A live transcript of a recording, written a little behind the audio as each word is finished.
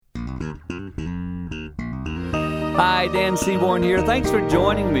Hi, Dan Seaborn here. Thanks for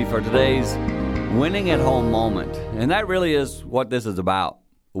joining me for today's Winning at Home moment. And that really is what this is about,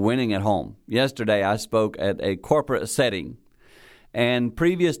 winning at home. Yesterday, I spoke at a corporate setting, and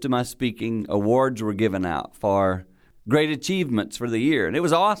previous to my speaking, awards were given out for great achievements for the year. And it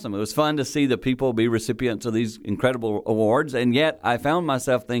was awesome. It was fun to see the people be recipients of these incredible awards. And yet, I found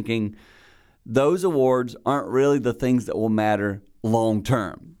myself thinking, those awards aren't really the things that will matter long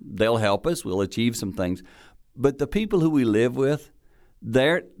term. They'll help us. We'll achieve some things. But the people who we live with,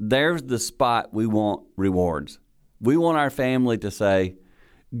 there's the spot we want rewards. We want our family to say,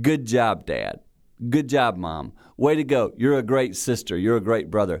 good job, Dad. Good job, Mom. Way to go. You're a great sister. You're a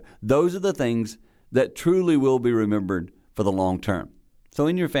great brother. Those are the things that truly will be remembered for the long term. So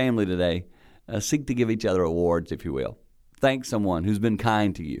in your family today, seek to give each other awards, if you will. Thank someone who's been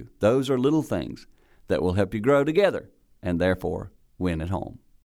kind to you. Those are little things that will help you grow together and therefore win at home.